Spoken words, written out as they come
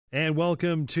And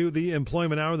welcome to the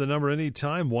Employment Hour. The number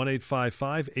anytime,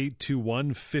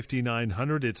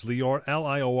 1-855-821-5900. It's Lior,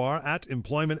 L-I-O-R, at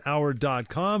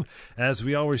employmenthour.com. As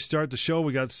we always start the show,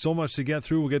 we got so much to get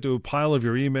through. We'll get to a pile of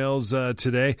your emails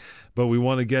today, but we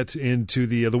want to get into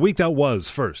the week that was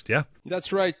first, yeah?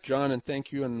 That's right, John, and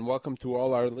thank you, and welcome to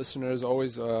all our listeners.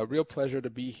 Always a real pleasure to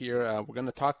be here. We're going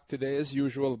to talk today, as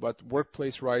usual, about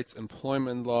workplace rights,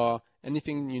 employment law,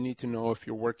 anything you need to know if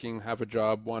you're working, have a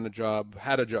job, want a job,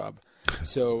 had a job.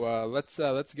 So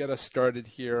let's get us started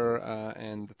here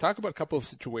and talk about a couple of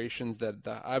situations that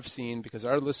I've seen, because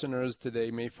our listeners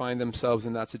today may find themselves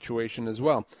in that situation as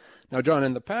well. Now, John,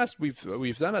 in the past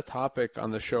we've done a topic on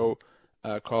the show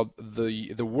called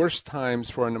the worst times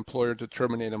for an employer to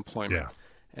terminate employment. Yeah.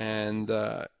 And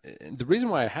the reason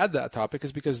why I had that topic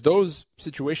is because those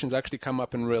situations actually come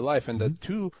up in real life. And the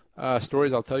two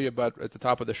stories I'll tell you about at the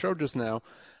top of the show just now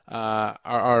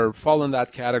are fall in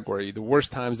that category, the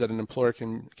worst times that an employer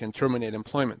can terminate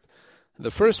employment.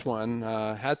 The first one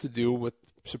had to do with,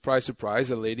 surprise, surprise,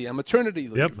 a lady on maternity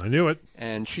leave. Yep, I knew it.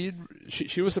 And she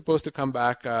was supposed to come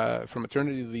back from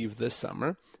maternity leave this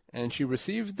summer, and she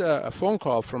received a phone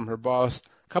call from her boss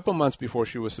a couple months before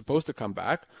she was supposed to come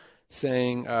back,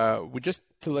 saying, we just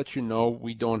to let you know,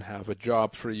 we don't have a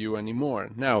job for you anymore.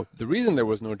 Now, the reason there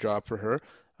was no job for her,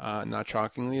 not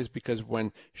shockingly, is because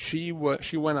when she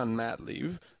went on mat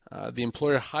leave, the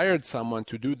employer hired someone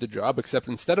to do the job, except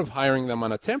instead of hiring them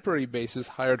on a temporary basis,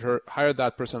 hired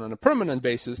that person on a permanent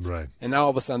basis, right. And now all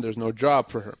of a sudden there's no job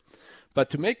for her. But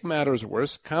to make matters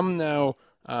worse, come now,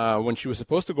 when she was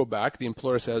supposed to go back, the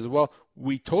employer says, well,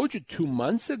 we told you 2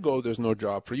 months ago there's no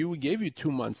job for you. We gave you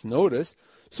 2 months notice,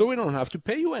 so we don't have to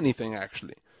pay you anything,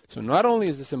 actually. So not only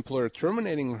is this employer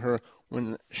terminating her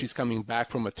when she's coming back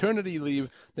from maternity leave,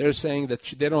 they're saying that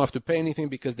they don't have to pay anything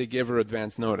because they gave her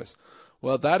advance notice.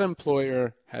 Well, that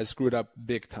employer has screwed up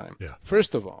big time. Yeah.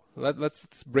 First of all, let's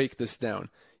break this down.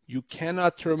 You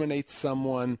cannot terminate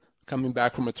someone coming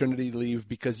back from maternity leave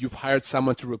because you've hired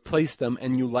someone to replace them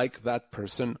and you like that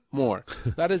person more.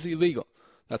 That is illegal.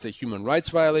 That's a human rights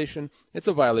violation. It's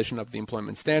a violation of the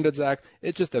Employment Standards Act.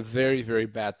 It's just a very, very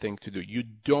bad thing to do. You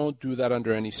don't do that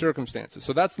under any circumstances.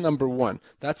 So that's number one.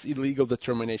 That's illegal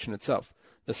determination itself.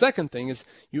 The second thing is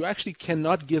you actually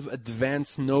cannot give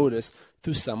advance notice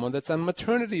to someone that's on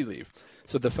maternity leave.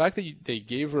 So the fact that they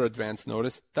gave her advance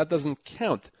notice, that doesn't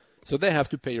count. So they have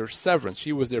to pay her severance.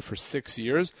 She was there for 6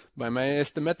 years. By my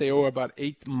estimate, they owe her about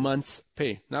 8 months'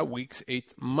 pay. Not weeks,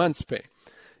 8 months' pay.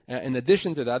 In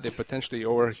addition to that, they potentially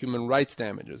owe her human rights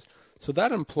damages. So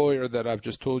that employer that I've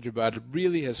just told you about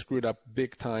really has screwed up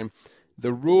big time.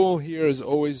 The rule here is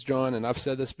always, John, and I've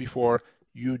said this before,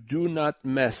 you do not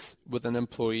mess with an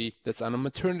employee that's on a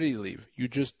maternity leave. You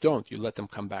just don't. You let them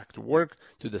come back to work,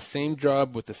 to the same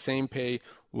job, with the same pay,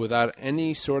 without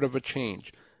any sort of a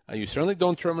change. You certainly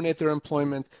don't terminate their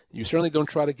employment. You certainly don't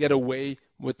try to get away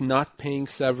with not paying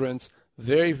severance.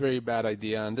 Very, very bad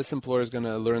idea, and this employer is going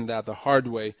to learn that the hard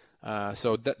way.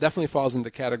 So that definitely falls in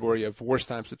the category of worst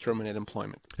times to terminate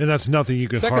employment. And that's nothing you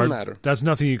can That's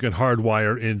nothing you can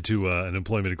hardwire into an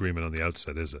employment agreement on the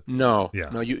outset, is it? No, yeah.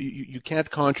 No. You can't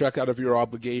contract out of your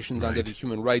obligations under the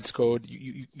Human Rights Code.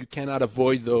 You cannot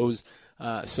avoid those.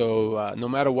 So no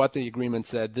matter what the agreement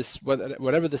said,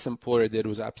 whatever this employer did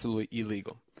was absolutely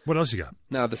illegal. What else you got?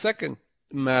 Now, the second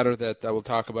matter that I will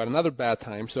talk about, another bad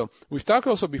time. So we've talked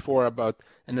also before about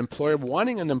an employer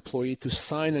wanting an employee to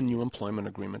sign a new employment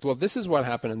agreement. Well, this is what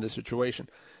happened in this situation.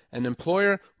 An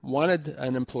employer wanted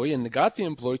an employee and got the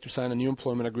employee to sign a new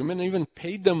employment agreement and even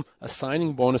paid them a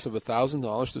signing bonus of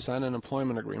 $1,000 to sign an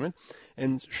employment agreement.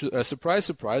 And surprise,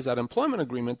 surprise, that employment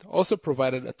agreement also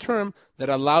provided a term that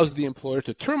allows the employer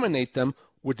to terminate them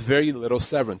with very little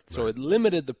severance. So it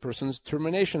limited the person's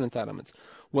termination entitlements.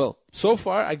 Well, so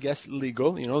far, I guess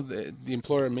legal. You know, the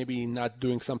employer maybe not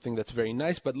doing something that's very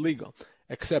nice, but legal.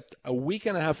 Except a week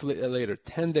and a half later,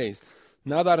 10 days,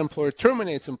 now that employer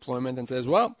terminates employment and says,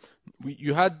 well,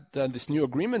 you had this new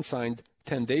agreement signed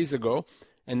 10 days ago,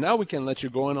 and now we can let you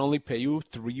go and only pay you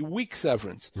 3 weeks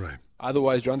severance. Right.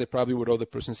 Otherwise, John, they probably would owe the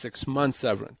person 6 months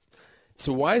severance.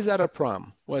 So why is that a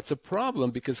problem? Well, it's a problem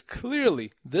because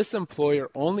clearly this employer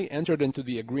only entered into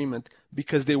the agreement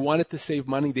because they wanted to save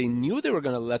money. They knew they were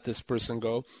going to let this person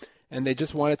go, and they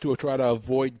just wanted to try to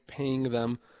avoid paying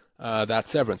them that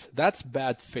severance. That's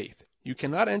bad faith. You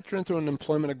cannot enter into an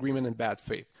employment agreement in bad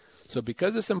faith. So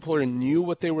because this employer knew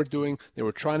what they were doing, they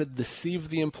were trying to deceive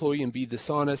the employee and be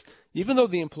dishonest. Even though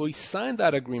the employee signed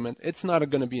that agreement, it's not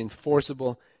going to be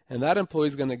enforceable, and that employee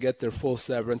is going to get their full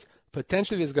severance.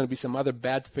 Potentially there's going to be some other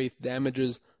bad faith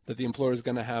damages that the employer is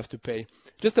going to have to pay.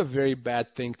 Just a very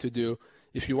bad thing to do.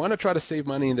 If you want to try to save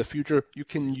money in the future, you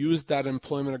can use that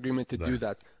employment agreement to do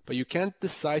that. But you can't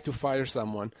decide to fire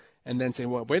someone and then say,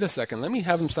 well, wait a second, let me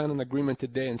have them sign an agreement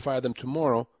today and fire them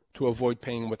tomorrow to avoid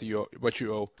paying what you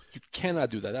owe. You cannot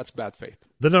do that. That's bad faith.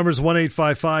 The number is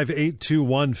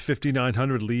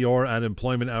 1-855-821-5900, Lior at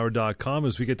employmenthour.com.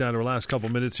 As we get down to our last couple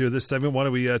minutes here this segment, why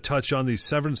don't we touch on the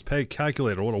severance pay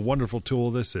calculator? What a wonderful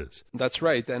tool this is. That's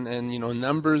right. And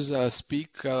numbers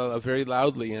speak very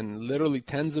loudly, and literally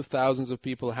tens of thousands of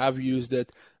people have used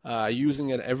it, using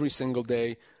it every single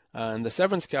day. And the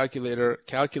severance calculator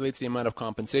calculates the amount of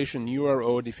compensation you are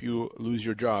owed if you lose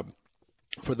your job.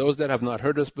 For those that have not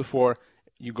heard us before,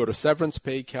 you go to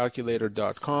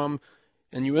severancepaycalculator.com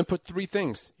and you input three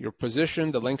things: your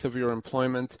position, the length of your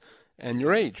employment, and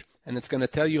your age. And it's going to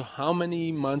tell you how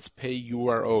many months' pay you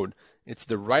are owed. It's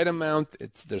the right amount.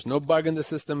 There's no bug in the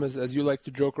system, as you like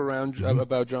to joke around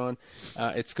about, John.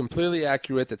 It's completely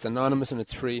accurate. It's anonymous and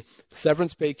it's free.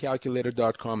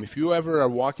 Severancepaycalculator.com. If you ever are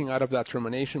walking out of that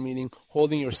termination meeting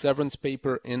holding your severance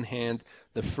paper in hand,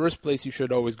 the first place you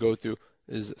should always go to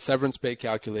is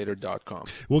severancepaycalculator.com.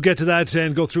 We'll get to that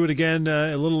and go through it again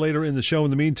a little later in the show.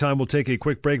 In the meantime, we'll take a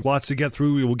quick break. Lots to get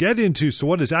through. We will get into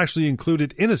what is actually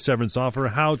included in a severance offer,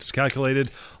 how it's calculated.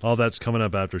 All that's coming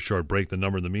up after a short break. The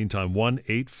number in the meantime,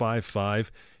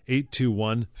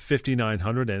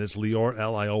 1-855-821-5900, and it's Lior,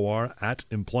 Lior, at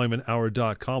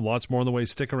employmenthour.com. Lots more on the way.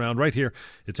 Stick around right here.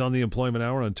 It's on the Employment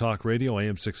Hour on Talk Radio,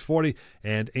 AM 640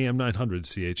 and AM 900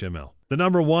 CHML. The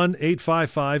number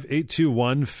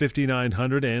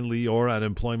 1-855-821-5900 and Lior at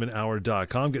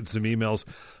employmenthour.com. Getting some emails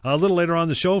a little later on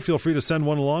the show. Feel free to send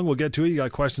one along. We'll get to it. You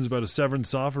got questions about a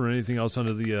severance offer or anything else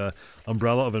under the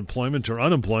umbrella of employment or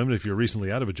unemployment. If you're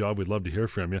recently out of a job, we'd love to hear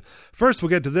from you. First, we'll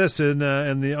get to this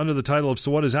under the title of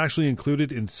So What is Actually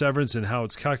Included in Severance and How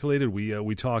It's Calculated.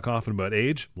 We talk often about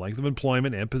age, length of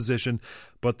employment, and position,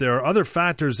 but there are other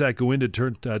factors that go into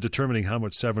determining how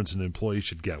much severance an employee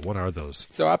should get. What are those?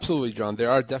 So absolutely, John.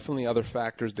 There are definitely other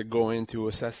factors that go into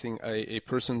assessing a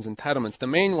person's entitlements. The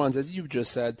main ones, as you've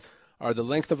just said, are the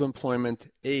length of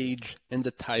employment, age, and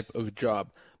the type of job.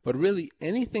 But really,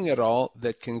 anything at all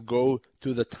that can go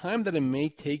to the time that it may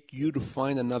take you to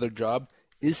find another job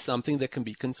is something that can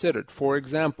be considered. For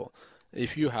example,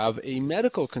 if you have a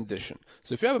medical condition.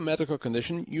 So if you have a medical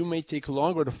condition, you may take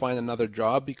longer to find another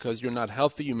job because you're not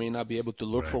healthy. You may not be able to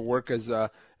look for work as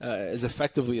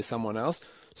effectively as someone else.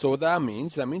 So what that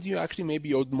means you actually may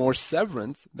be owed more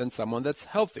severance than someone that's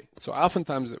healthy. So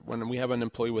oftentimes when we have an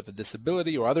employee with a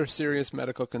disability or other serious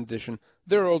medical condition,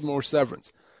 they're owed more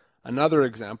severance. Another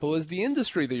example is the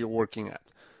industry that you're working at.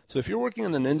 So if you're working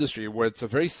in an industry where it's a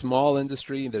very small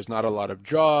industry, there's not a lot of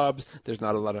jobs, there's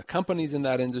not a lot of companies in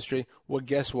that industry, well,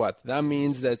 guess what? That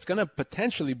means that it's going to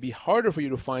potentially be harder for you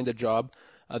to find a job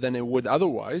than it would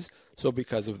otherwise. So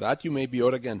because of that, you may be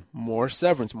owed, again, more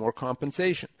severance, more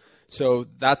compensation. So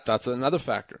that's another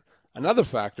factor. Another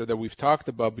factor that we've talked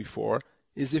about before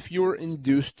is if you're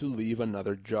induced to leave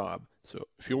another job. So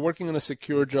if you're working in a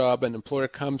secure job, an employer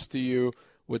comes to you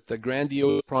with the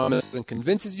grandiose promise and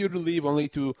convinces you to leave only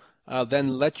to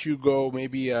then let you go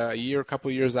maybe a couple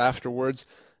of years afterwards,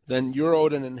 then you're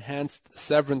owed an enhanced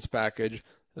severance package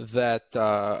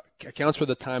that accounts for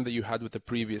the time that you had with the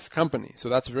previous company. So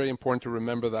that's very important to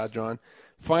remember that, John.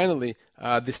 Finally,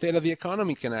 the state of the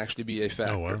economy can actually be a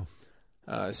factor. Oh, wow.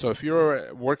 So if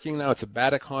you're working now, it's a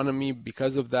bad economy.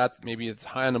 Because of that, maybe it's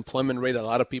high unemployment rate, a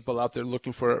lot of people out there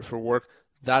looking for work.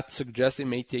 That suggests it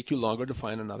may take you longer to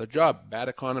find another job. Bad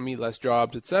economy, less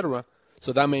jobs, etc.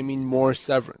 So that may mean more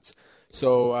severance.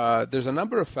 So there's a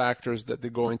number of factors that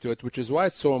go into it, which is why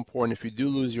it's so important if you do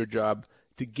lose your job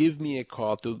to give me a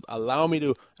call, to allow me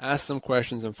to ask some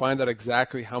questions and find out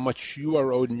exactly how much you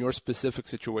are owed in your specific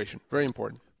situation. Very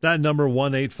important. That number,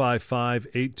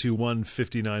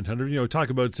 1-855-821-5900. Talk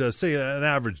about, say, an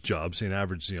average job, say an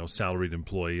average, salaried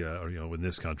employee, or, in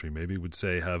this country maybe, would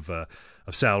say have a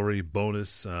salary,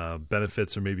 bonus,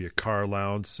 benefits, or maybe a car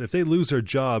allowance. If they lose their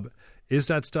job, is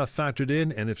that stuff factored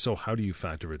in? And if so, how do you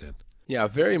factor it in? Yeah,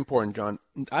 very important, John.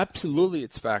 Absolutely,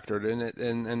 it's factored in it.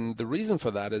 And the reason for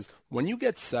that is when you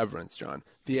get severance, John,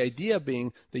 the idea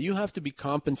being that you have to be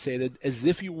compensated as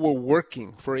if you were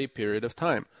working for a period of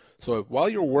time. So while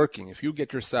you're working, if you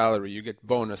get your salary, you get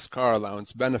bonus, car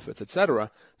allowance, benefits, etc.,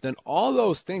 then all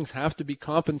those things have to be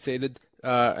compensated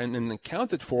and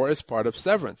accounted for as part of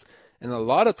severance. And a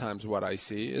lot of times what I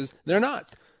see is they're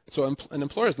not. So an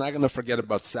employer is not going to forget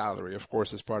about salary, of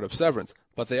course, as part of severance,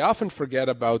 but they often forget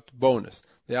about bonus.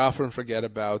 They often forget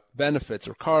about benefits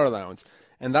or car allowance.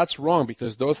 And that's wrong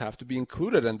because those have to be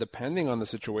included. And depending on the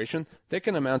situation, they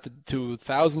can amount to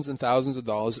thousands and thousands of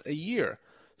dollars a year.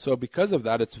 So because of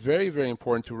that, it's very, very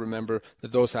important to remember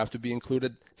that those have to be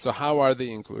included. So how are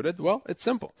they included? Well, it's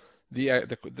simple.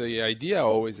 The idea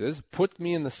always is put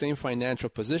me in the same financial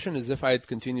position as if I had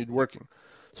continued working.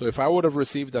 So if I would have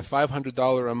received a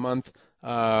 $500 a month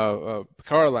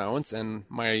car allowance and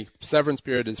my severance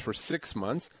period is for 6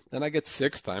 months, then I get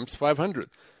 6 times 500.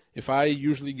 If I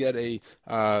usually get a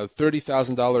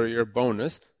 $30,000 a year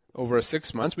bonus over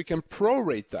 6 months, we can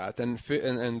prorate that,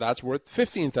 and that's worth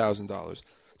 $15,000.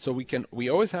 So we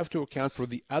always have to account for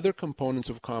the other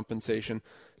components of compensation.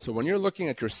 So when you're looking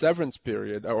at your severance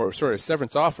period,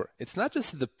 severance offer, it's not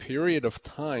just the period of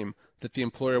time that the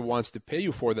employer wants to pay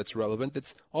you for that's relevant.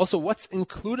 It's also what's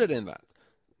included in that.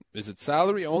 Is it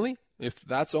salary only? If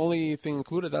that's the only thing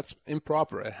included, that's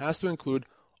improper. It has to include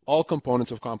all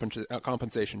components of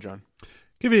compensation, John.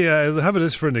 Give me, how about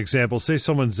this for an example? Say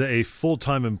someone's a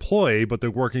full-time employee, but they're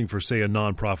working for, say, a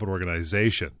nonprofit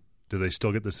organization. Do they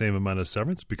still get the same amount of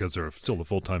severance because they're still a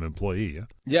full-time employee?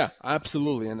 Yeah,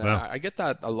 absolutely. And I get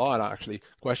that a lot, actually.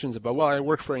 Questions about, well, I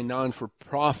work for a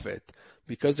non-for-profit.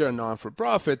 Because they're a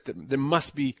non-for-profit, there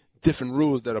must be different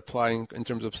rules that apply in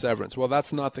terms of severance. Well,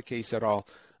 that's not the case at all.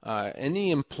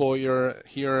 Any employer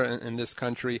here in this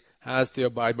country has to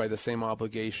abide by the same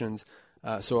obligations.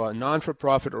 So a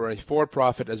non-for-profit or a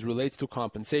for-profit, as relates to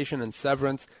compensation and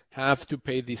severance, have to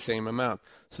pay the same amount.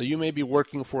 So you may be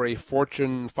working for a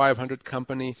Fortune 500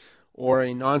 company or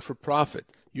a non-for-profit.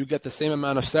 You get the same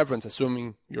amount of severance,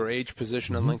 assuming your age,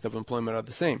 position, and length of employment are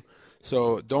the same.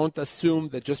 So don't assume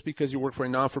that just because you work for a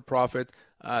non-for-profit,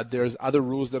 there's other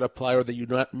rules that apply or that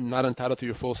you're not entitled to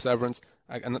your full severance.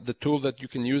 And the tool that you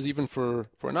can use even for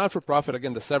a non-for-profit,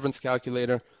 again, the severance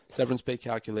calculator,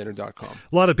 severancepaycalculator.com.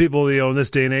 A lot of people, in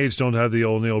this day and age, don't have the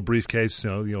old briefcase,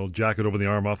 the old jacket over the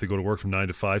arm off. They go to work from 9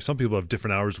 to 5. Some people have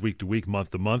different hours week to week,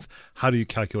 month to month. How do you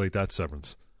calculate that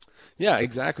severance? Yeah,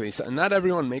 exactly. So not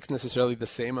everyone makes necessarily the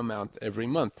same amount every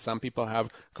month. Some people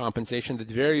have compensation that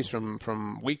varies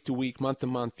from week to week, month to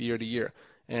month, year to year.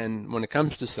 And when it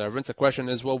comes to severance, the question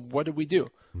is, well, what do we do?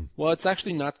 Well, it's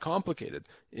actually not complicated.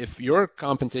 If your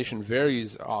compensation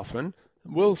varies often,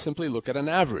 we'll simply look at an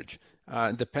average.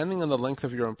 Depending on the length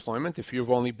of your employment, if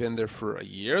you've only been there for a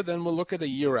year, then we'll look at a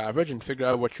year average and figure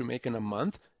out what you make in a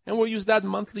month, and we'll use that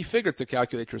monthly figure to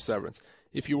calculate your severance.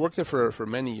 If you work there for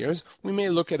many years, we may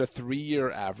look at a 3-year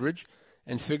average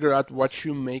and figure out what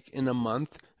you make in a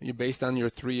month based on your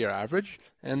 3-year average.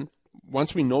 And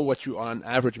once we know what you on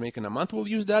average make in a month, we'll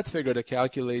use that figure to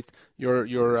calculate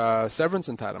your severance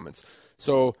entitlements.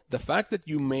 So the fact that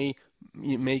you may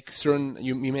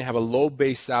have a low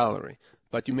base salary,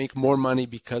 but you make more money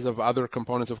because of other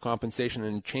components of compensation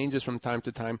and it changes from time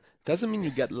to time, doesn't mean you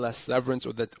get less severance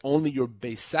or that only your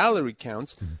base salary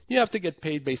counts. You have to get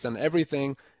paid based on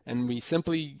everything, and we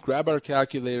simply grab our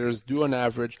calculators, do an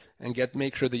average, and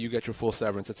make sure that you get your full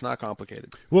severance. It's not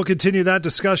complicated. We'll continue that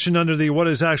discussion under the what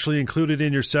is actually included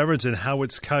in your severance and how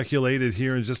it's calculated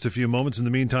here in just a few moments. In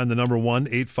the meantime, the number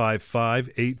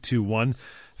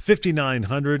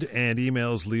 1-855-821-5900 and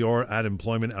emails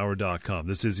lior@employmenthour.com.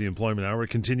 This is the Employment Hour. It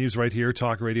continues right here,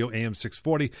 Talk Radio AM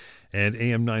 640 and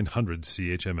AM 900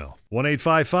 CHML.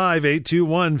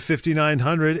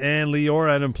 1-855-821-5900 and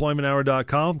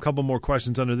lior@employmenthour.com. A couple more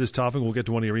questions under this topic. We'll get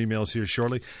to one of your emails here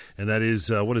shortly, and that is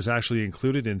what is actually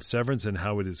included in severance and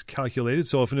how it is calculated.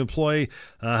 So if an employee,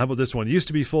 how about this one, used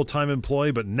to be full-time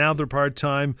employee, but now they're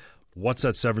part-time, what's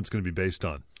that severance going to be based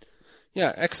on?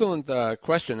 Yeah, excellent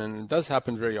question, and it does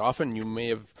happen very often. You may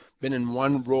have been in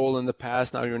one role in the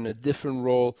past, now you're in a different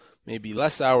role, maybe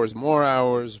less hours, more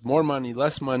money,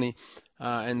 less money,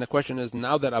 and the question is,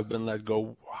 now that I've been let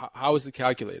go, how is it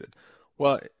calculated?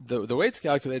 Well, the way it's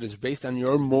calculated is based on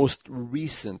your most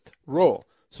recent role.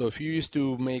 So if you used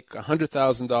to make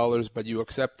 $100,000, but you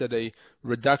accepted a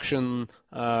reduction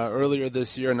earlier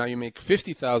this year, now you make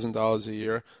 $50,000 a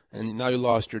year, and now you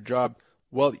lost your job,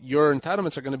 well, your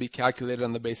entitlements are going to be calculated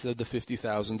on the basis of the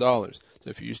 $50,000. So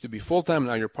if you used to be full-time,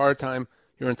 now you're part-time,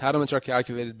 your entitlements are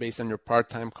calculated based on your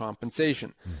part-time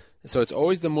compensation. So it's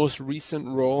always the most recent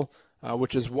role,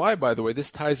 which is why, by the way, this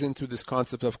ties into this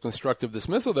concept of constructive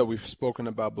dismissal that we've spoken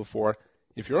about before.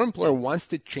 If your employer wants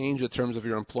to change the terms of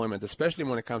your employment, especially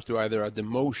when it comes to either a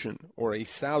demotion or a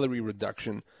salary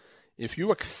reduction, if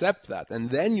you accept that and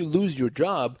then you lose your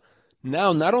job,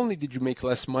 now, not only did you make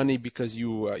less money because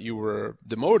you were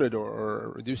demoted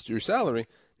or reduced your salary,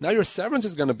 now your severance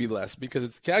is going to be less because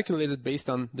it's calculated based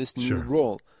on this new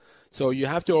role. So you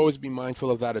have to always be mindful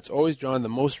of that. It's always, John, the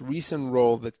most recent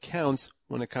role that counts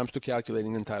when it comes to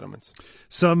calculating entitlements.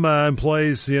 Some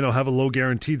employees, have a low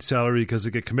guaranteed salary because they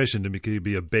get commissioned, and it could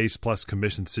be a base plus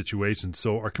commission situation.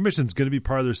 So are commissions going to be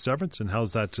part of their severance, and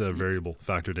how's that variable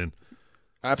factored in?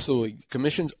 Absolutely.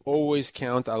 Commissions always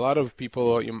count. A lot of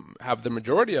people have the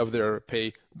majority of their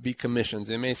pay be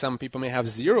commissions. Some people may have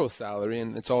zero salary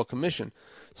and it's all commission.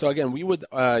 So again, we would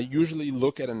usually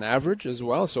look at an average as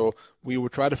well. So we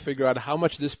would try to figure out how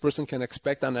much this person can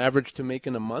expect on average to make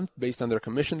in a month based on their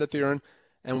commission that they earn.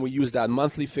 And we use that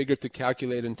monthly figure to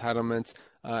calculate entitlements.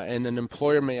 And an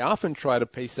employer may often try to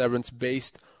pay severance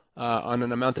based on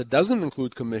an amount that doesn't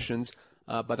include commissions,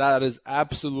 but that is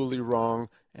absolutely wrong.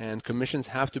 And commissions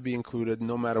have to be included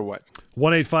no matter what.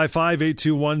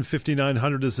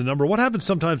 1-855-821-5900 is the number. What happens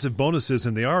sometimes if bonuses,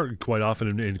 and they are quite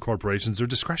often in corporations, are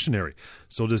discretionary?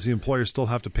 So does the employer still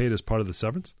have to pay it as part of the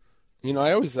severance? You know,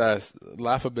 I always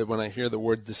laugh a bit when I hear the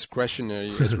word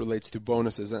discretionary as it relates to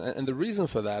bonuses. And the reason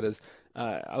for that is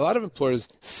a lot of employers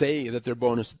say that their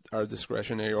bonuses are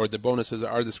discretionary or the bonuses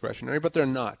are discretionary, but they're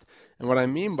not. And what I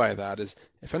mean by that is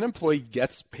if an employee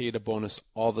gets paid a bonus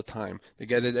all the time, they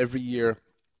get it every year,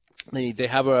 they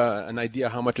have an idea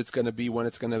how much it's going to be, when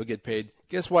it's going to get paid.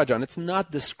 Guess what, John? It's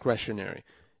not discretionary.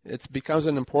 It becomes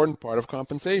an important part of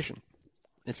compensation.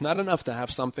 It's not enough to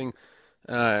have something,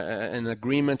 an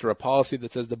agreement or a policy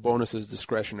that says the bonus is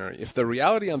discretionary. If the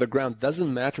reality on the ground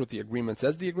doesn't match what the agreement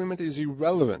says, the agreement is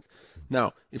irrelevant.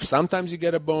 Now, if sometimes you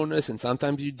get a bonus and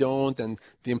sometimes you don't, and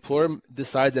the employer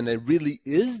decides and it really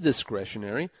is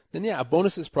discretionary, then yeah, a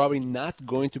bonus is probably not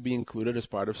going to be included as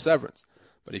part of severance.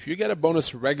 But if you get a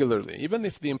bonus regularly, even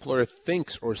if the employer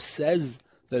thinks or says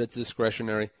that it's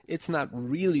discretionary, it's not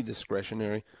really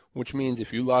discretionary, which means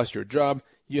if you lost your job,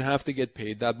 you have to get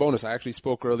paid that bonus. I actually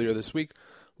spoke earlier this week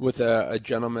with a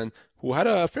gentleman who had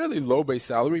a fairly low base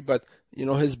salary, but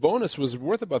his bonus was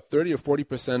worth about 30 or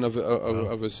 40%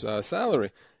 of his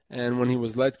salary. And when he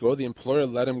was let go, the employer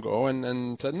let him go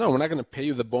and said, no, we're not going to pay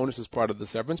you the bonus as part of the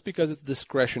severance because it's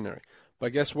discretionary.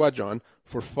 But guess what, John?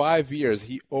 For 5 years,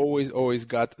 he always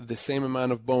got the same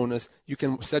amount of bonus. You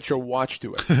can set your watch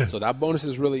to it. So that bonus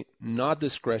is really not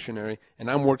discretionary,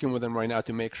 and I'm working with him right now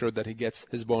to make sure that he gets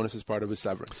his bonus as part of his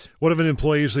severance. What if an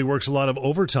employee usually works a lot of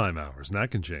overtime hours, and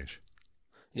that can change?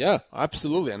 Yeah,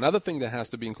 absolutely. Another thing that has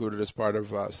to be included as part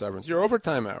of severance, your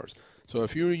overtime hours. So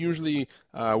if you usually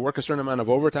work a certain amount of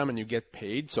overtime and you get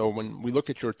paid, so when we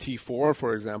look at your T4,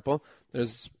 for example,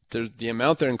 there's the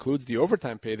amount that includes the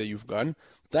overtime pay that you've gotten,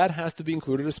 that has to be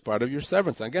included as part of your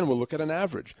severance. Again, we'll look at an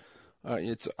average.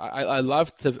 I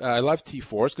love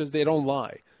T4s because they don't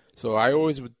lie. So I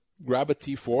always would grab a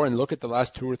T4 and look at the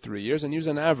last 2 or 3 years and use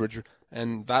an average,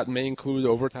 and that may include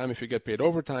overtime if you get paid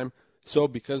overtime. So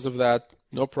because of that,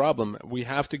 no problem. We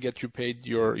have to get you paid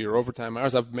your overtime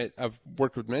hours. I've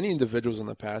worked with many individuals in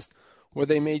the past where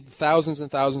they made thousands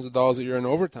and thousands of dollars a year in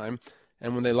overtime,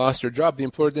 and when they lost their job, the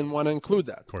employer didn't want to include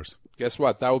that. Of course. Guess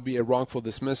what? That would be a wrongful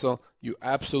dismissal. You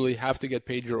absolutely have to get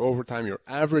paid your overtime, your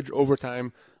average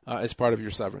overtime, as part of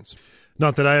your severance.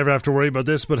 Not that I ever have to worry about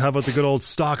this, but how about the good old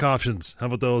stock options? How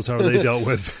about those? How are they dealt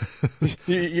with?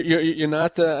 You're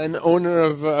not an owner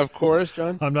of Chorus,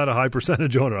 John? I'm not a high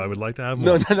percentage owner. I would like to have one.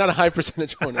 No, not a high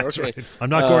percentage owner. That's okay. Right. I'm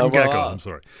not Gordon Gekko. I'm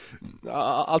sorry.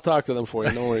 I'll talk to them for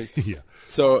you. No worries. Yeah.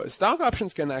 So stock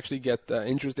options can actually get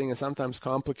interesting and sometimes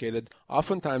complicated.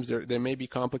 Oftentimes there may be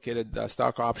complicated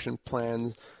stock option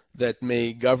plans that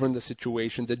may govern the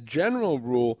situation. The general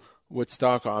rule with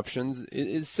stock options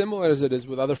is similar as it is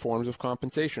with other forms of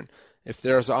compensation. If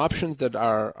there's options that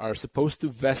are supposed to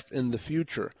vest in the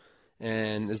future,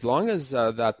 and as long as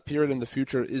that period in the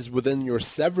future is within your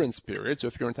severance period, so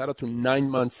if you're entitled to 9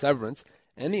 months severance,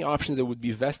 any options that would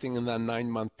be vesting in that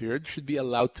 9-month period should be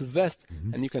allowed to vest,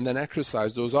 and you can then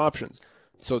exercise those options.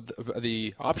 So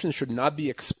the options should not be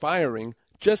expiring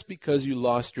just because you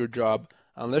lost your job,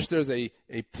 unless there's a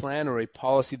plan or a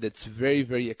policy that's very,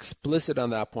 very explicit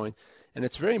on that point. And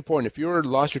it's very important. If you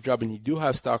lost your job and you do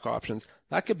have stock options,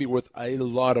 that could be worth a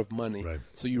lot of money. Right.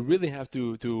 So you really have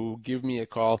to give me a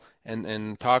call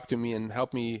and talk to me and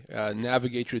help me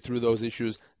navigate you through those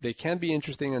issues. They can be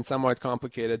interesting and somewhat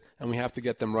complicated, and we have to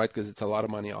get them right because it's a lot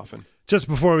of money often. Just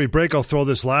before we break, I'll throw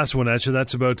this last one at you.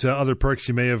 That's about other perks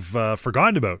you may have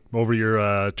forgotten about over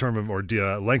your term of, or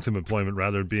length of employment,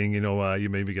 rather, being, you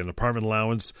maybe get an apartment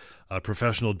allowance,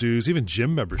 professional dues, even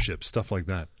gym memberships, stuff like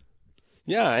that.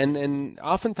 Yeah, and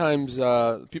oftentimes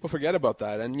people forget about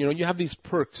that. And, you have these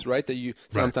perks, right, that you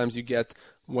sometimes you get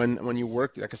when you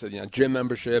work, like I said, gym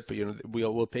membership,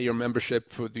 we'll pay your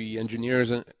membership for the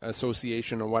Engineers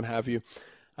Association or what have you.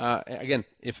 Again,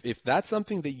 if that's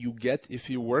something that you get if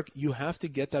you work, you have to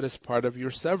get that as part of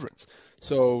your severance.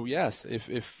 So yes,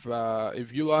 if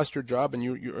you lost your job and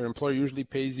your employer usually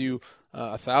pays you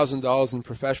 $1,000 in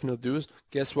professional dues,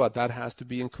 guess what? That has to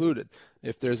be included.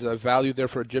 If there's a value there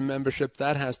for a gym membership,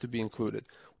 that has to be included.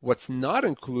 What's not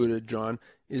included, John,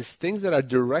 is things that are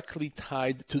directly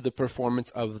tied to the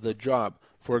performance of the job.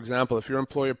 For example, if your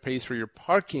employer pays for your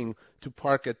parking to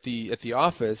park at the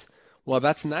office, well,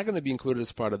 that's not going to be included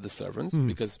as part of the severance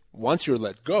because once you're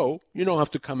let go, you don't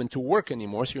have to come into work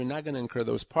anymore, so you're not going to incur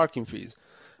those parking fees.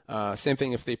 Same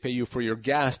thing if they pay you for your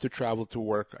gas to travel to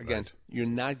work. Again, you're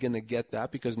not going to get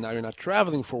that because now you're not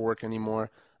traveling for work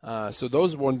anymore. So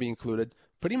those won't be included.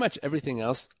 Pretty much everything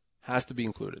else has to be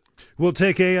included. We'll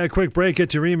take a quick break,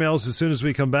 get your emails as soon as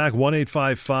we come back.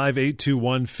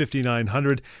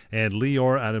 1-855-821-5900 and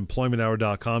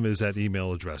Lior@employmenthour.com is that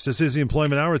email address. This is the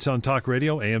Employment Hour. It's on Talk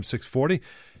Radio, AM 640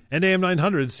 and AM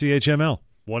 900 CHML.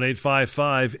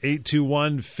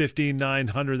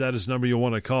 1-855-821-5900. That is the number you'll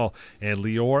want to call. And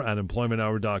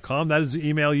Lior@employmenthour.com. That is the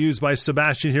email used by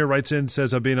Sebastian here. Writes in,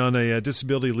 says, I've been on a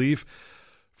disability leave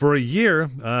for a year.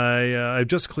 I've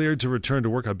just cleared to return to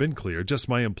work. I've been cleared. Just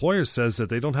my employer says that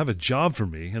they don't have a job for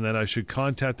me and that I should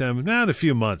contact them in a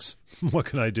few months. What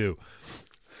can I do?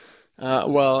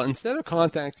 Well, instead of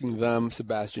contacting them,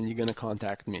 Sebastian, you're going to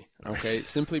contact me, okay?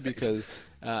 Simply because,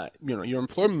 your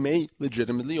employer may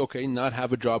legitimately, not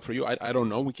have a job for you. I don't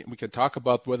know. We can talk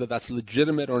about whether that's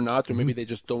legitimate or not, or maybe they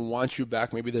just don't want you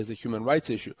back. Maybe there's a human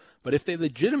rights issue. But if they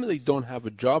legitimately don't have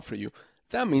a job for you,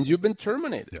 that means you've been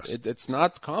terminated. Yes. It's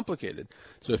not complicated.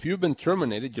 So if you've been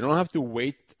terminated, you don't have to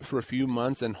wait for a few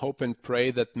months and hope and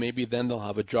pray that maybe then they'll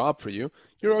have a job for you.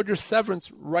 You're owed your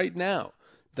severance right now.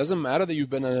 Doesn't matter that you've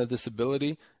been on a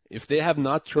disability. If they have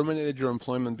not terminated your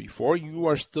employment before, you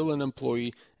are still an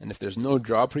employee. And if there's no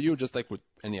job for you, just like with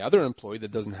any other employee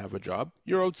that doesn't have a job,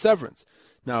 you're owed severance.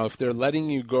 Now, if they're letting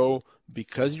you go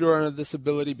because you're on a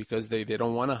disability, because they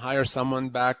don't want to hire someone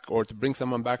back or to bring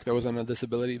someone back that was on a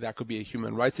disability, that could be a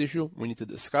human rights issue. We need to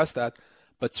discuss that.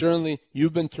 But certainly,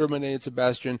 you've been terminated,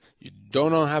 Sebastian. You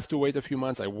don't have to wait a few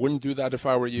months. I wouldn't do that if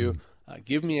I were you.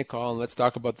 Give me a call and let's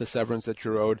talk about the severance that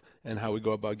you're owed and how we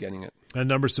go about getting it. And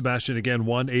number, Sebastian, again,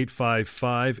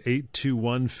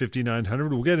 1-855-821-5900.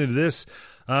 We'll get into this.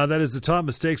 That is the top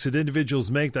mistakes that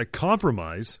individuals make that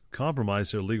compromise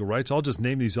their legal rights. I'll just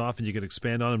name these off and you can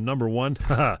expand on them. Number one,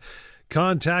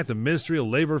 contact the Ministry of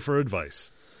Labor for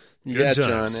advice. Good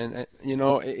times. John. And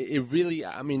it really,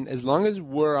 as long as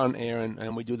we're on air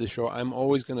and we do the show, I'm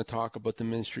always going to talk about the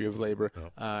Ministry of Labor. Oh.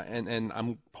 And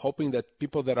I'm hoping that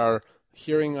people that are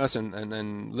hearing us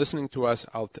and listening to us,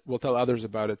 we'll tell others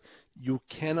about it. You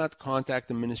cannot contact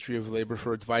the Ministry of Labor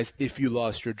for advice if you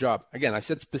lost your job. Again, I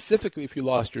said specifically if you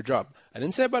lost your job. I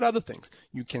didn't say about other things.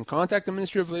 You can contact the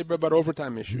Ministry of Labor about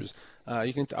overtime issues.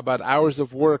 You can about hours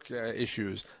of work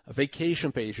issues,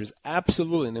 vacation pay issues.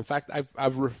 Absolutely. And in fact,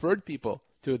 I've referred people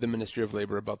to the Ministry of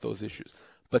Labor about those issues.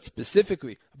 But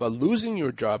specifically about losing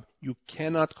your job, you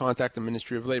cannot contact the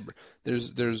Ministry of Labor.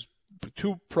 There's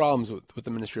two problems with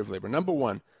the Ministry of Labor. Number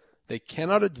one, they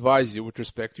cannot advise you with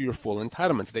respect to your full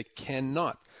entitlements. They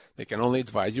cannot. They can only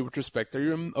advise you with respect to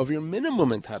your minimum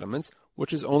entitlements,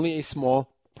 which is only a small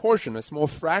portion, a small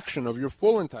fraction of your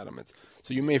full entitlements.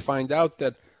 So you may find out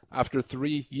that after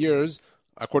 3 years,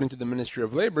 according to the Ministry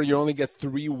of Labor, you only get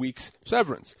 3 weeks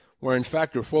severance, where in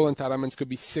fact your full entitlements could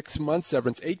be 6 months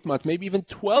severance, 8 months, maybe even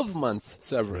 12 months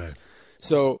severance. Right.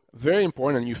 So very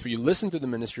important. And if you listen to the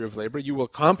Ministry of Labor, you will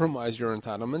compromise your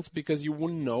entitlements because you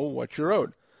wouldn't know what you're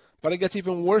owed. But it gets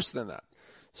even worse than that.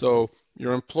 So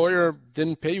your employer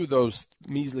didn't pay you those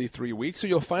measly 3 weeks, so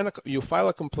you'll file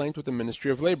a complaint with the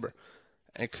Ministry of Labor.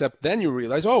 Except then you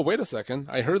realize, oh, wait a second,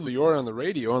 I heard Lior on the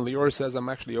radio, and Lior says I'm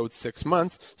actually owed 6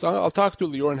 months, so I'll talk to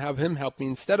Lior and have him help me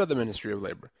instead of the Ministry of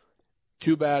Labor.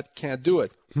 Too bad, can't do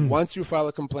it. Once you file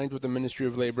a complaint with the Ministry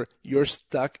of Labor, you're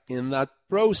stuck in that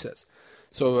process.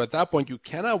 So at that point, you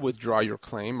cannot withdraw your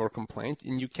claim or complaint,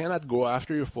 and you cannot go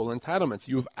after your full entitlements.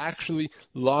 You've actually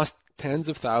lost tens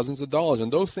of thousands of dollars,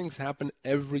 and those things happen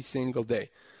every single day.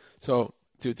 So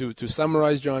to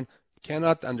summarize, John,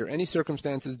 cannot under any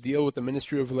circumstances deal with the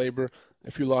Ministry of Labor.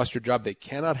 If you lost your job, they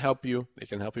cannot help you. They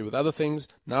can help you with other things,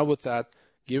 not with that.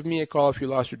 Give me a call if you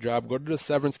lost your job. Go to the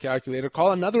severance calculator.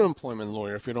 Call another employment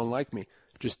lawyer if you don't like me.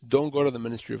 Just don't go to the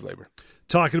Ministry of Labor.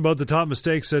 Talking about the top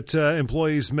mistakes that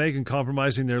employees make in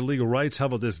compromising their legal rights, how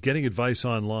about this? Getting advice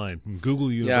online.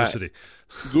 Google University.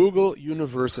 Yeah, Google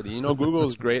University. Google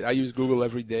is great. I use Google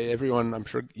every day. Everyone, I'm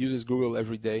sure, uses Google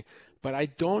every day. But I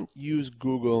don't use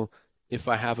Google if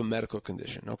I have a medical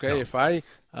condition. Okay, no.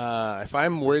 If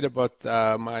I'm worried about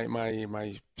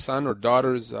my son or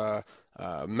daughter's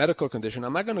medical condition,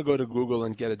 I'm not going to go to Google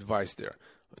and get advice there.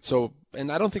 So,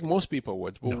 and I don't think most people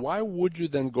would. Well, why would you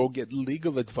then go get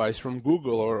legal advice from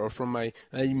Google or from a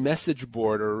message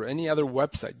board or any other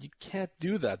website? You can't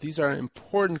do that. These are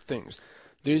important things.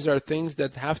 These are things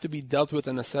that have to be dealt with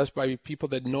and assessed by people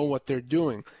that know what they're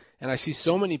doing. And I see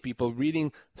so many people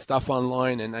reading stuff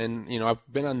online, and you know,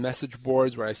 I've been on message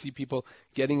boards where I see people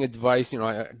getting advice, you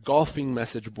know, golfing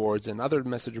message boards and other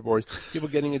message boards, people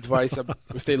getting advice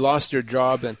if they lost their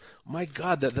job. And my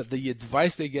God, the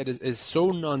advice they get is so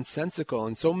nonsensical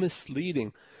and so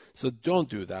misleading. So don't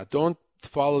do that. Don't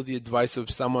follow the advice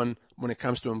of someone when it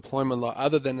comes to employment law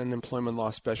other than an employment law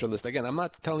specialist. Again, I'm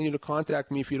not telling you to contact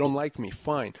me if you don't like me.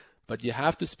 Fine. But you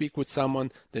have to speak with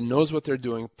someone that knows what they're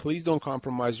doing. Please don't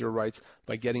compromise your rights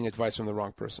by getting advice from the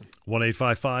wrong person.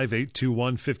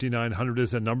 1-855-821-5900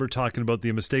 is that number, talking about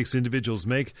the mistakes individuals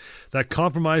make that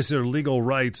compromise their legal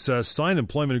rights, sign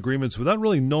employment agreements without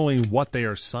really knowing what they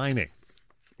are signing.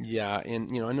 Yeah, and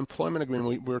you know, an employment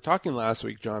agreement, we were talking last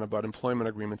week, John, about employment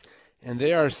agreements, and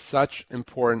they are such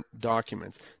important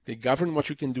documents. They govern what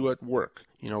you can do at work.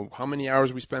 You know, how many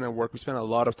hours we spend at work. We spend a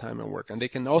lot of time at work. And they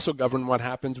can also govern what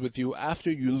happens with you after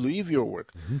you leave your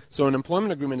work. Mm-hmm. So an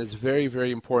employment agreement is a very,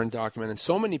 very important document. And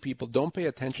so many people don't pay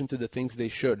attention to the things they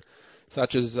should,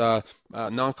 such as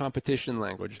non-competition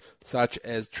language, such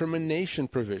as termination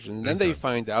provisions. And then they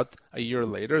find out a year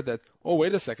later that, oh,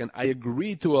 wait a second, I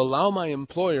agreed to allow my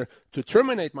employer to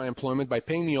terminate my employment by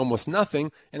paying me almost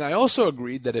nothing. And I also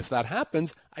agreed that if that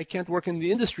happens, I can't work in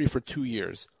the industry for 2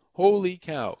 years. Holy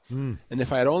cow. And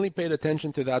if I had only paid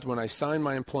attention to that when I signed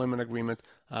my employment agreement,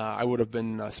 I would have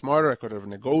been smarter. I could have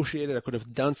negotiated. I could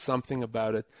have done something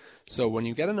about it. So when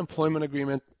you get an employment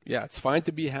agreement, yeah, it's fine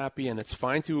to be happy and it's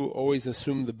fine to always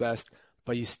assume the best,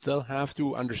 but you still have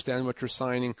to understand what you're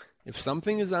signing. If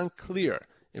something is unclear,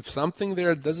 if something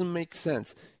there doesn't make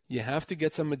sense, you have to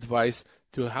get some advice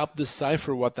to help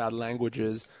decipher what that language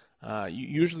is.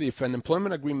 Usually if an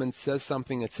employment agreement says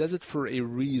something, it says it for a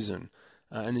reason.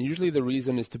 And usually the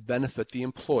reason is to benefit the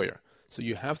employer. So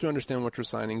you have to understand what you're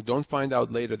signing. Don't find out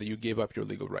later that you gave up your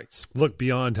legal rights. Look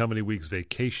beyond how many weeks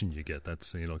vacation you get.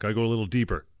 That's, you know, got to go a little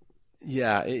deeper.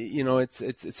 Yeah, you know, it's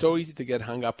so easy to get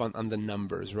hung up on the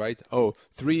numbers, right? Oh,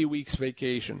 3 weeks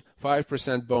vacation,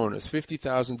 5% bonus,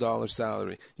 $50,000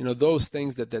 salary. You know, those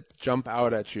things that jump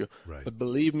out at you. Right. But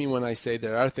believe me when I say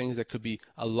there are things that could be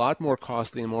a lot more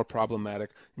costly and more problematic,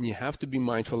 and you have to be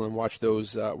mindful and watch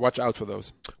out for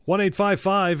those.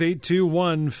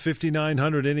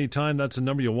 1-855-821-5900 anytime. That's a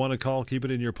number you want to call. Keep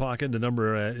it in your pocket. The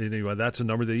number, anyway, that's a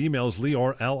number. The email is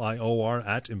Lior, L-I-O-R,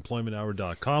 at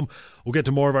employmenthour.com. We'll get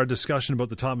to more of our discussion about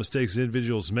the top mistakes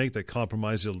individuals make that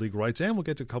compromise their legal rights, and we'll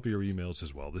get to a couple of your emails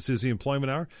as well. This is the Employment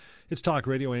Hour. It's Talk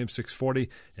Radio, AM 640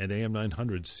 and AM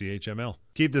 900 CHML.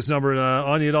 Keep this number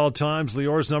on you at all times.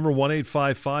 Lior's number,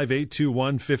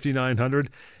 1-855-821-5900.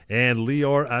 And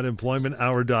Lior at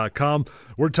employmenthour.com.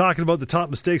 We're talking about the top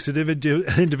mistakes that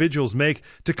individuals make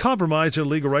to compromise their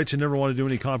legal rights. You never want to do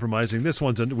any compromising. This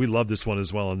one's, we love this one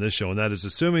as well on this show, and that is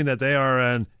assuming that they are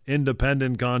an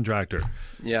independent contractor.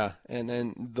 Yeah,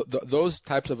 and those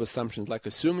types of assumptions, like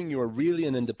assuming you are really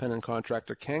an independent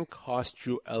contractor, can cost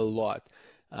you a lot.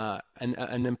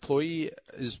 An employee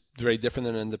is very different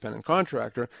than an independent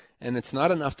contractor, and it's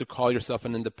not enough to call yourself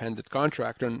an independent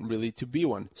contractor and really to be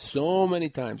one. So many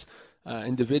times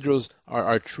individuals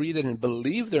are treated and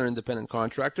believe they're independent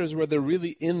contractors where they're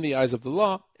really, in the eyes of the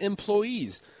law,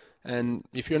 employees. And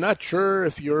if you're not sure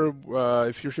if you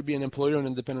should be an employee or an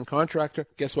independent contractor,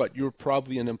 guess what? You're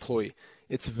probably an employee.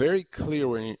 It's very clear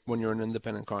when you're an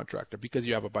independent contractor because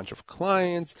you have a bunch of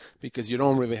clients, because you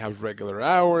don't really have regular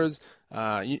hours,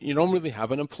 you don't really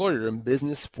have an employer. You're in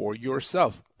business for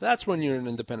yourself. That's when you're an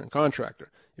independent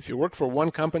contractor. If you work for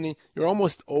one company, you're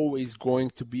almost always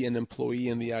going to be an employee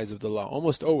in the eyes of the law,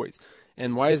 almost always.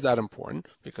 And why is that important?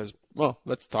 Because, well,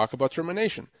 let's talk about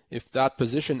termination. If that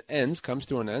position comes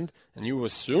to an end, and you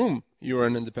assume you're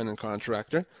an independent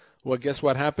contractor, well, guess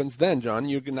what happens then, John?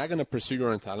 You're not going to pursue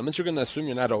your entitlements. You're going to assume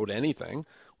you're not owed anything,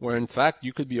 where in fact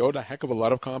you could be owed a heck of a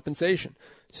lot of compensation.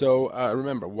 So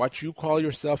remember, what you call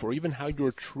yourself or even how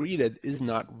you're treated is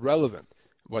not relevant.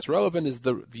 What's relevant is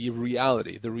the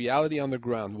reality on the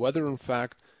ground, whether in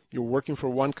fact you're working for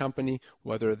one company,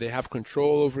 whether they have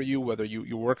control over you, whether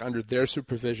you work under their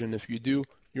supervision. If you do,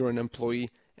 you're an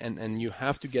employee. And you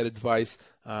have to get advice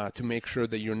to make sure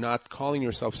that you're not calling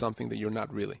yourself something that you're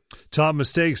not really. Top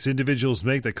mistakes individuals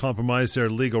make that compromise their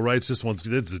legal rights. This is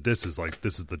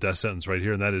the death sentence right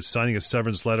here, and that is signing a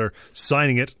severance letter,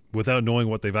 signing it without knowing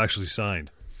what they've actually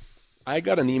signed. I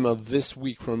got an email this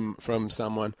week from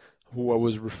someone who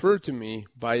was referred to me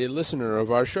by a listener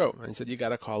of our show, and said, you got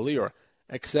to call Lior.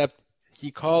 Except he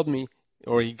called me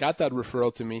or he got that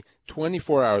referral to me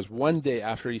 24 hours, one day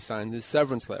after he signed his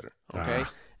severance letter. Okay,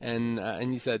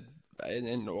 and he said,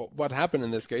 and what happened in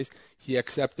this case? He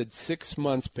accepted 6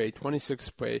 months' pay,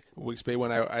 26 weeks pay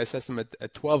when I assessed him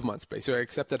at 12 months' pay. So I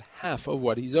accepted half of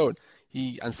what he's owed.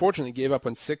 He unfortunately gave up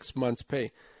on 6 months'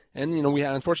 pay. And, we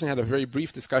unfortunately had a very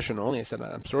brief discussion only. I said,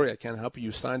 I'm sorry, I can't help you.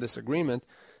 You signed this agreement.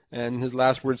 And his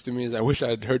last words to me is, I wish I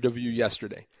had heard of you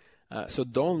yesterday. So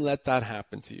don't let that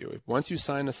happen to you. Once you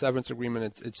sign a severance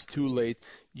agreement, it's too late.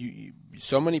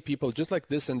 So many people, just like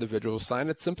this individual, sign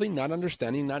it simply not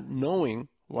understanding, not knowing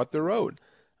what they're owed.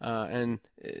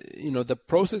 The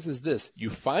process is this. You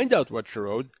find out what you're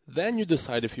owed, then you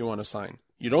decide if you want to sign.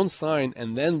 You don't sign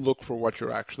and then look for what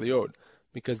you're actually owed,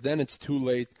 because then it's too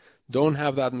late. Don't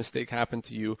have that mistake happen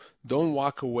to you. Don't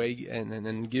walk away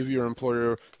and give your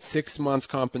employer 6 months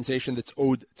compensation that's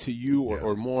owed to you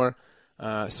or more.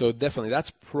 So definitely,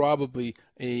 that's probably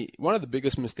one of the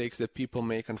biggest mistakes that people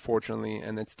make, unfortunately,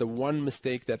 and it's the one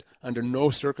mistake that under no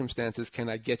circumstances can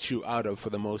I get you out of for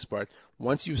the most part.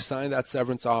 Once you sign that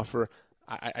severance offer,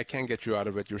 I can't get you out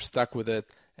of it. You're stuck with it,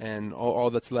 and all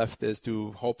that's left is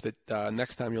to hope that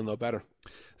next time you'll know better.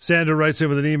 Sandra writes in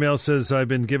with an email, says, I've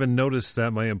been given notice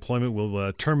that my employment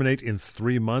will terminate in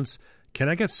 3 months. Can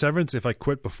I get severance if I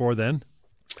quit before then?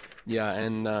 Yeah,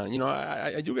 and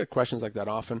I do get questions like that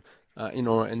often.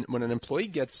 And when an employee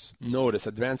gets notice,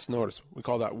 advance notice, we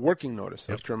call that working notice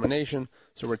of termination.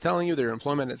 So we're telling you that your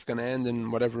employment is going to end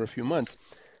in a few months.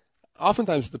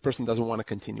 Oftentimes the person doesn't want to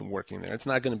continue working there. It's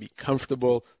not going to be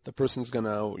comfortable. The person's going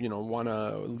to, want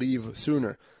to leave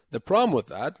sooner. The problem with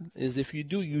that is if you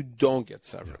do, you don't get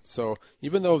severance. So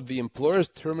even though the employer is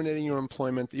terminating your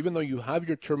employment, even though you have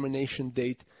your termination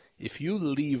date, if you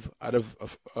leave out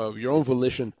of your own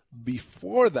volition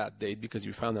before that date because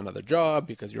you found another job,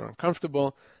 because you're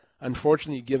uncomfortable,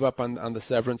 unfortunately you give up on the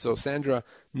severance. So Sandra,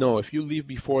 no, if you leave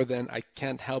before then, I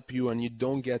can't help you and you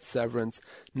don't get severance.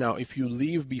 Now, if you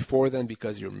leave before then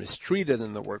because you're mistreated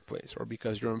in the workplace or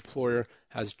because your employer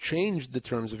has changed the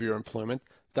terms of your employment,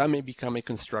 that may become a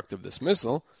constructive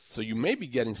dismissal. So you may be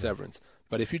getting severance.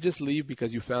 But if you just leave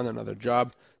because you found another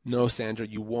job, no, Sandra,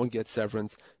 you won't get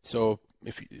severance. So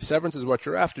if severance is what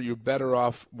you're after, you're better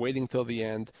off waiting till the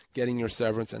end, getting your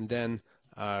severance, and then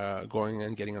going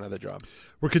and getting another job.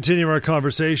 We're continuing our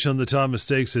conversation on the top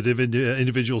mistakes that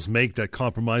individuals make that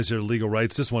compromise their legal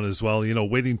rights. This one as well,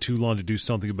 waiting too long to do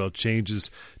something about changes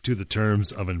to the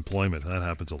terms of employment. That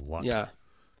happens a lot. Yeah.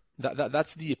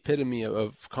 That's the epitome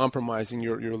of compromising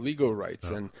your legal rights.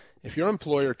 And if your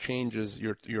employer changes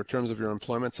your terms of your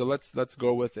employment, so let's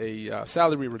go with a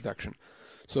salary reduction.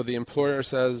 So the employer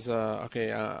says,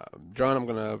 John, I'm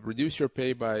going to reduce your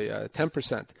pay by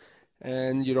 10%.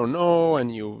 And you don't know,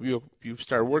 and you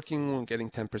start working, getting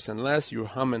 10% less, you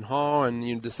hum and haw, and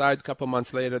you decide a couple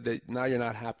months later that now you're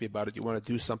not happy about it, you want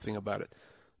to do something about it.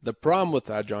 The problem with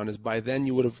that, John, is by then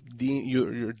you would have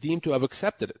you're deemed to have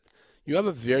accepted it. You have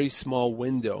a very small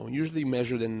window, usually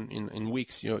measured in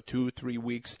weeks, 2-3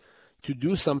 weeks, to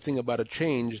do something about a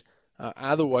change.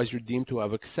 Otherwise, you're deemed to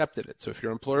have accepted it. So if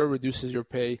your employer reduces your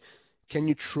pay, can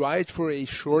you try it for a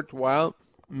short while?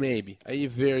 Maybe, a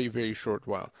very, very short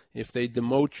while. If they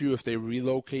demote you, if they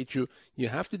relocate you, you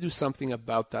have to do something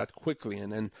about that quickly.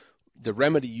 And then the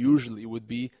remedy usually would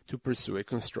be to pursue a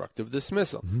constructive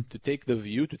dismissal, to take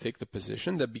the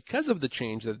position that because of the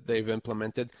change that they've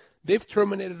implemented, they've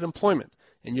terminated employment.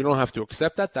 And you don't have to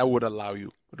accept that. That would allow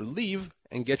you to leave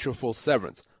and get your full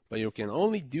severance. But you can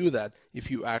only do that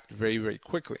if you act very, very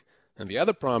quickly. And the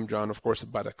other problem, John, of course,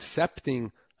 about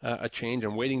accepting a change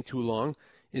and waiting too long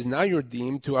is now you're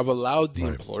deemed to have allowed the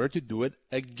employer to do it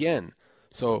again.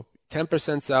 So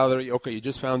 10% salary, okay, you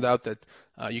just found out that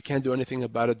you can't do anything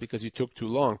about it because you took too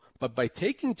long. But by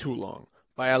taking too long,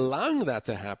 by allowing that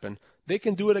to happen, they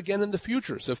can do it again in the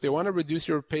future. So if they want to reduce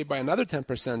your pay by another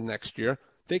 10% next year,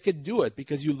 they could do it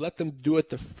because you let them do it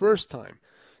the first time.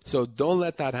 So don't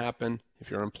let that happen. If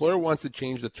your employer wants to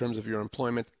change the terms of your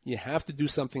employment, you have to do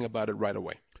something about it right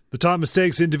away. The top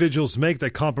mistakes individuals make that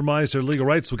compromise their legal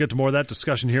rights. We'll get to more of that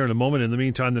discussion here in a moment. In the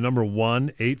meantime, the number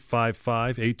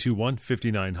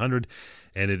 1-855-821-5900.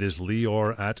 And it is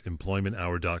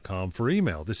Lior@employmenthour.com for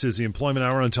email. This is the Employment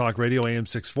Hour on Talk Radio, AM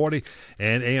 640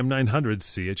 and AM 900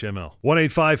 CHML.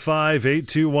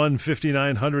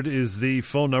 1-855-821-5900 is the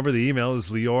phone number. The email is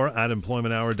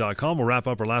Lior@employmenthour.com. We'll wrap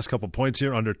up our last couple points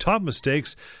here under top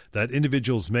mistakes that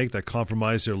individuals make that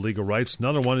compromise their legal rights.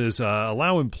 Another one is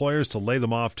allow employers to lay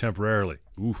them off temporarily.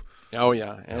 Ooh. Oh,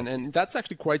 yeah. And that's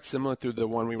actually quite similar to the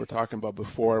one we were talking about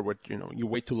before, where you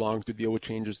wait too long to deal with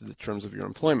changes to the terms of your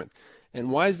employment. And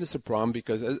why is this a problem?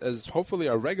 Because as hopefully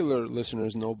our regular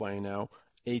listeners know by now,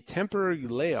 a temporary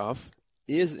layoff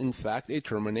is in fact a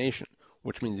termination,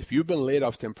 which means if you've been laid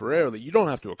off temporarily, you don't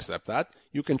have to accept that.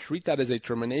 You can treat that as a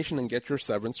termination and get your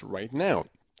severance right now.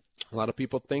 A lot of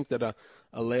people think that a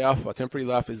temporary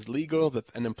layoff is legal,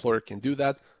 that an employer can do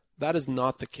that. That is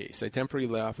not the case. A temporary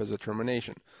layoff is a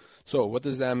termination. So what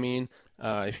does that mean?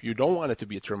 If you don't want it to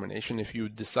be a termination, if you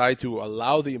decide to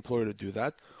allow the employer to do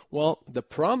that, well, the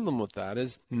problem with that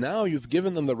is now you've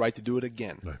given them the right to do it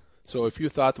again. Right. So if you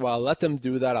thought, well, I'll let them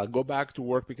do that, I'll go back to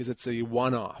work because it's a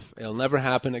one-off. It'll never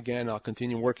happen again. I'll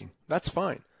continue working. That's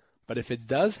fine. But if it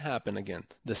does happen again,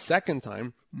 the second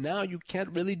time, now you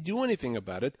can't really do anything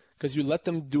about it because you let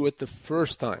them do it the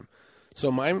first time. So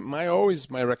my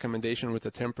recommendation with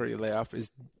a temporary layoff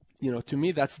is, to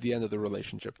me, that's the end of the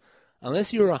relationship.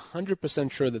 Unless you're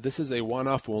 100% sure that this is a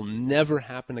one-off, will never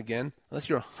happen again, unless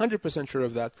you're 100% sure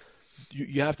of that,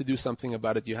 you have to do something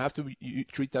about it. You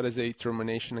treat that as a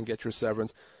termination and get your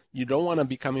severance. You don't want to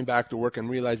be coming back to work and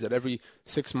realize that every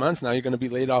 6 months now you're going to be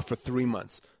laid off for 3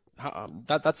 months.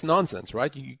 That's nonsense,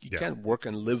 right? You can't work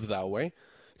and live that way.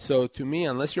 So to me,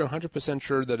 unless you're 100%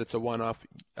 sure that it's a one-off,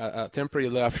 a temporary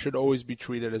layoff should always be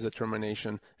treated as a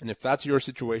termination. And if that's your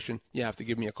situation, you have to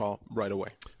give me a call right away.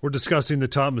 We're discussing the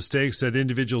top mistakes that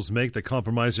individuals make that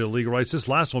compromise their legal rights. This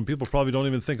last one, people probably don't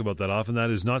even think about that often.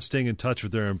 That is not staying in touch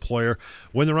with their employer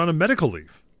when they're on a medical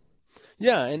leave.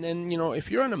 Yeah, and if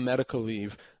you're on a medical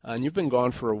leave and you've been gone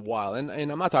for a while, and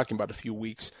I'm not talking about a few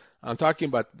weeks, I'm talking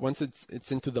about once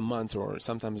it's into the months or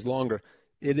sometimes longer,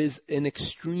 it is an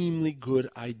extremely good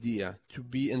idea to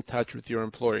be in touch with your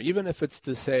employer, even if it's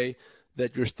to say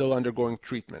that you're still undergoing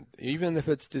treatment, even if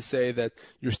it's to say that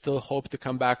you still hope to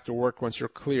come back to work once you're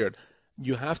cleared.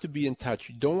 You have to be in touch.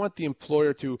 You don't want the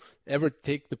employer to ever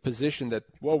take the position that,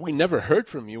 well, we never heard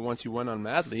from you once you went on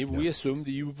mat leave. Yeah. We assumed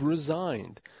that you've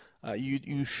resigned.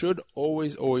 You should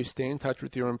always stay in touch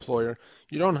with your employer.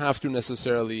 You don't have to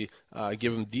necessarily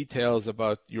give them details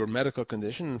about your medical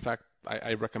condition. In fact,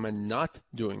 I recommend not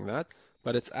doing that.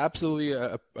 But it's absolutely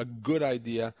a good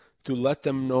idea to let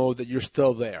them know that you're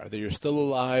still there, that you're still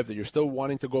alive, that you're still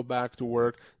wanting to go back to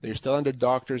work, that you're still under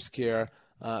doctor's care,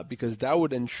 because that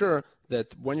would ensure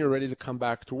that when you're ready to come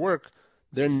back to work,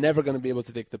 they're never going to be able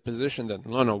to take the position that,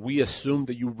 no, we assume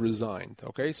that you resigned.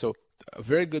 Okay, so a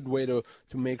very good way to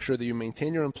make sure that you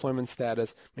maintain your employment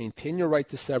status, maintain your right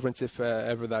to severance if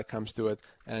ever that comes to it,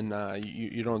 and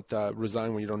you don't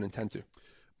resign when you don't intend to.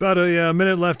 About a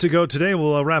minute left to go today.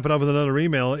 We'll wrap it up with another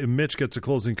email. Mitch gets a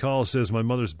closing call. Says, my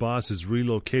mother's boss is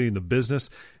relocating the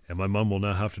business, and my mom will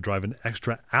now have to drive an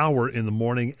extra hour in the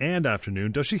morning and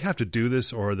afternoon. Does she have to do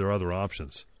this, or are there other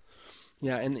options?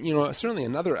 Yeah, and certainly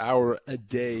another hour a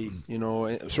day, in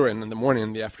the morning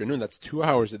and the afternoon, that's 2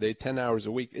 hours a day, 10 hours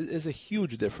a week, is a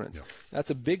huge difference. Yeah. That's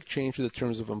a big change to the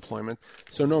terms of employment.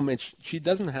 So no, Mitch, she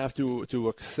doesn't have to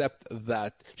accept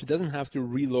that. She doesn't have to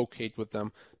relocate with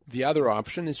them. The other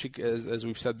option is, as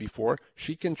we've said before,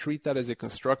 she can treat that as a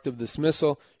constructive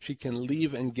dismissal. She can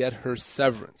leave and get her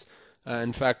severance.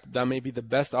 In fact, that may be the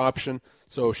best option.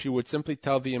 So she would simply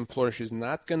tell the employer she's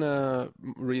not going to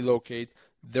relocate.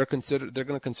 They're going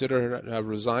to consider her to have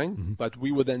resigned, but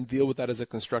we would then deal with that as a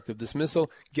constructive dismissal,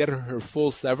 get her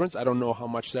full severance. I don't know how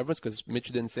much severance because Mitch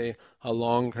didn't say how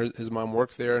long his mom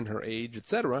worked there and her age,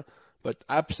 etc. But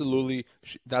absolutely,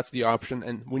 that's the option,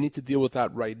 and we need to deal with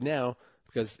that right now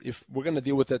because if we're going to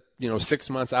deal with it, 6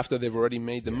 months after they've already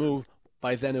made the move,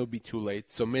 by then it'll be too late.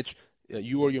 So Mitch,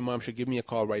 you or your mom should give me a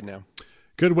call right now.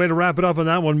 Good way to wrap it up on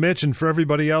that one, Mitch. And for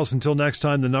everybody else, until next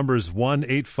time, the number is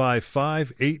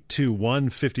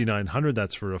 1-855-821-5900.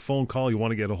 That's for a phone call. You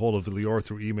want to get a hold of Lior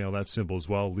through email. That's simple as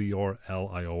well. Lior,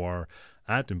 Lior,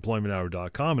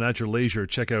 @employmenthour.com. And at your leisure,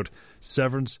 check out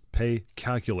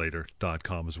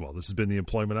severancepaycalculator.com as well. This has been the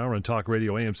Employment Hour on Talk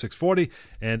Radio AM 640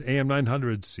 and AM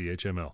 900 CHML.